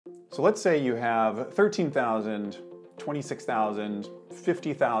So let's say you have 13,000, 26,000,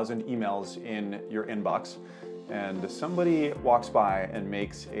 50,000 emails in your inbox, and somebody walks by and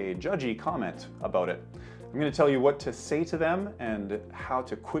makes a judgy comment about it. I'm going to tell you what to say to them and how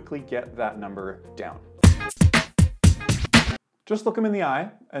to quickly get that number down. Just look them in the eye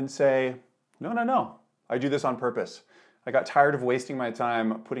and say, no, no, no, I do this on purpose. I got tired of wasting my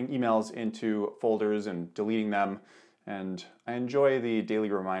time putting emails into folders and deleting them, and I enjoy the daily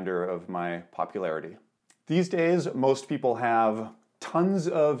reminder of my popularity. These days, most people have tons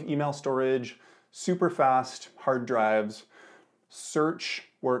of email storage, super fast hard drives. Search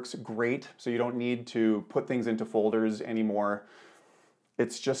works great, so you don't need to put things into folders anymore.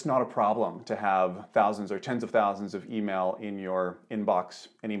 It's just not a problem to have thousands or tens of thousands of email in your inbox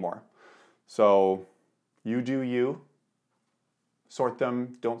anymore. So you do you. Sort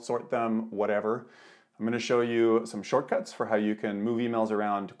them, don't sort them, whatever. I'm going to show you some shortcuts for how you can move emails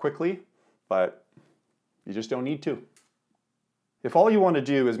around quickly, but you just don't need to. If all you want to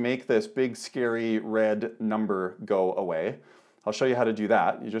do is make this big scary red number go away, I'll show you how to do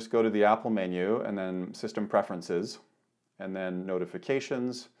that. You just go to the Apple menu and then System Preferences, and then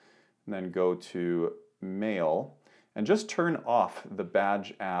Notifications, and then go to Mail, and just turn off the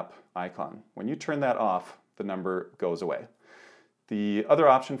badge app icon. When you turn that off, the number goes away. The other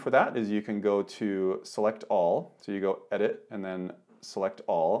option for that is you can go to Select All. So you go Edit and then Select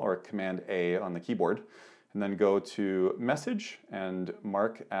All, or Command A on the keyboard, and then go to Message and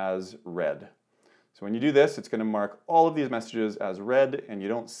mark as read. So when you do this, it's going to mark all of these messages as read, and you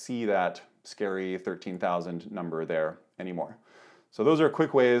don't see that scary 13,000 number there anymore. So those are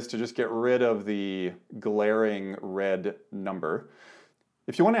quick ways to just get rid of the glaring red number.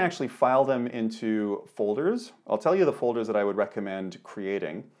 If you want to actually file them into folders, I'll tell you the folders that I would recommend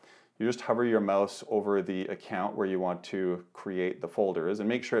creating. You just hover your mouse over the account where you want to create the folders and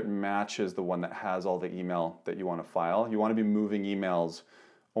make sure it matches the one that has all the email that you want to file. You want to be moving emails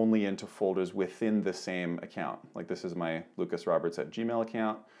only into folders within the same account. Like this is my lucasroberts@gmail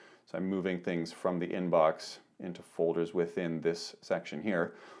account, so I'm moving things from the inbox into folders within this section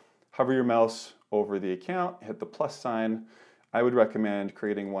here. Hover your mouse over the account, hit the plus sign. I would recommend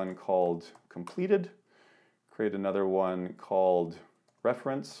creating one called Completed, create another one called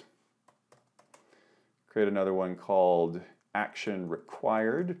Reference, create another one called Action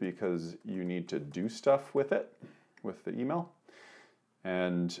Required because you need to do stuff with it, with the email,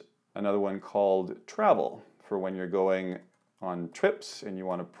 and another one called Travel for when you're going on trips and you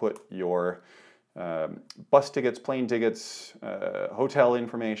want to put your bus tickets, plane tickets, hotel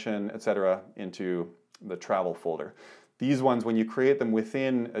information, etc. into the travel folder. These ones, when you create them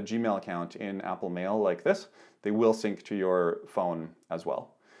within a Gmail account in Apple Mail like this, they will sync to your phone as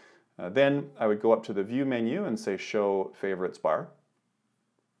well. Then I would go up to the View menu and say Show Favorites bar.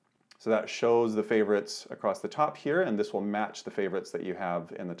 So that shows the favorites across the top here, and this will match the favorites that you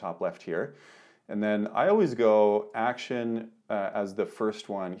have in the top left here. And then I always go Action as the first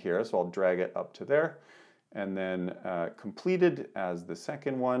one here, so I'll drag it up to there. And then Completed as the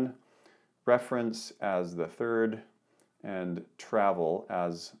second one, Reference as the third, and Travel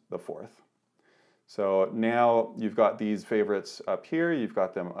as the fourth. So now you've got these favorites up here, you've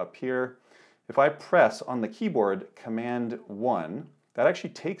got them up here. If I press on the keyboard Command 1, that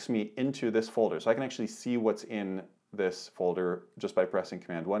actually takes me into this folder. So I can actually see what's in this folder just by pressing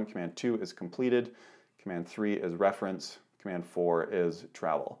Command 1. Command 2 is Completed, Command 3 is Reference, Command 4 is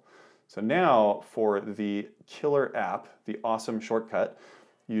Travel. So now for the killer app, the awesome shortcut,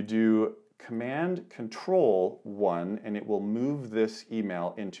 you do Command Control 1 and it will move this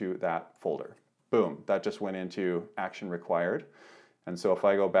email into that folder. Boom, that just went into Action Required. And so if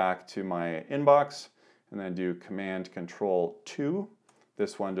I go back to my inbox and then do Command Control 2,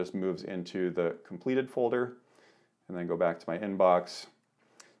 this one just moves into the completed folder, and then go back to my inbox.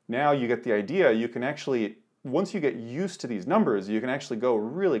 Now you get the idea. You can actually, once you get used to these numbers, you can actually go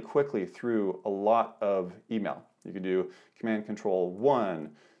really quickly through a lot of email. You can do Command Control 1,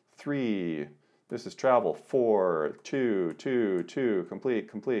 3, this is travel, 4, 2, 2, 2, complete,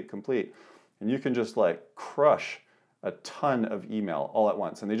 complete, complete. And you can just like crush a ton of email all at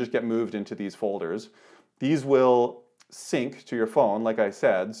once, and they just get moved into these folders. These will sync to your phone, like I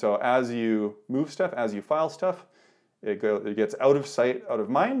said, so as you move stuff, as you file stuff, it gets out of sight, out of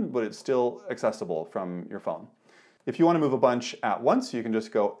mind, but it's still accessible from your phone. If you want to move a bunch at once, you can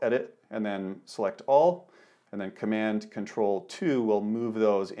just go Edit and then Select All, and then Command Control 2 will move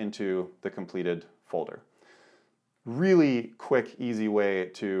those into the completed folder. Really quick, easy way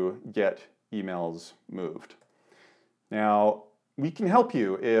to get emails moved. Now, we can help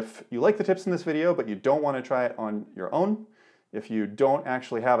you if you like the tips in this video, but you don't want to try it on your own. If you don't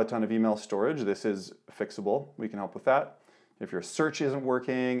actually have a ton of email storage, this is fixable. We can help with that. If your search isn't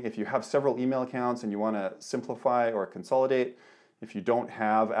working, if you have several email accounts and you want to simplify or consolidate, if you don't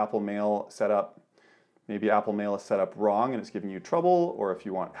have Apple Mail set up, maybe Apple Mail is set up wrong and it's giving you trouble, or if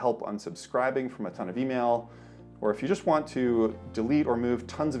you want help unsubscribing from a ton of email, or if you just want to delete or move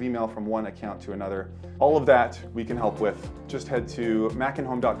tons of email from one account to another, all of that we can help with. Just head to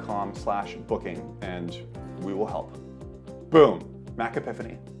macandhome.com/booking and we will help. Boom, Mac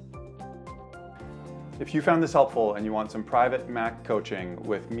Epiphany. If you found this helpful and you want some private Mac coaching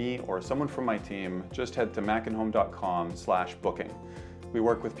with me or someone from my team, just head to macandhome.com/booking. We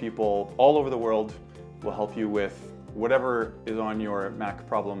work with people all over the world. We'll help you with whatever is on your Mac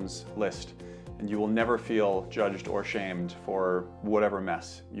problems list, and you will never feel judged or shamed for whatever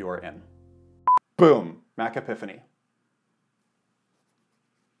mess you are in. Boom, Mac Epiphany.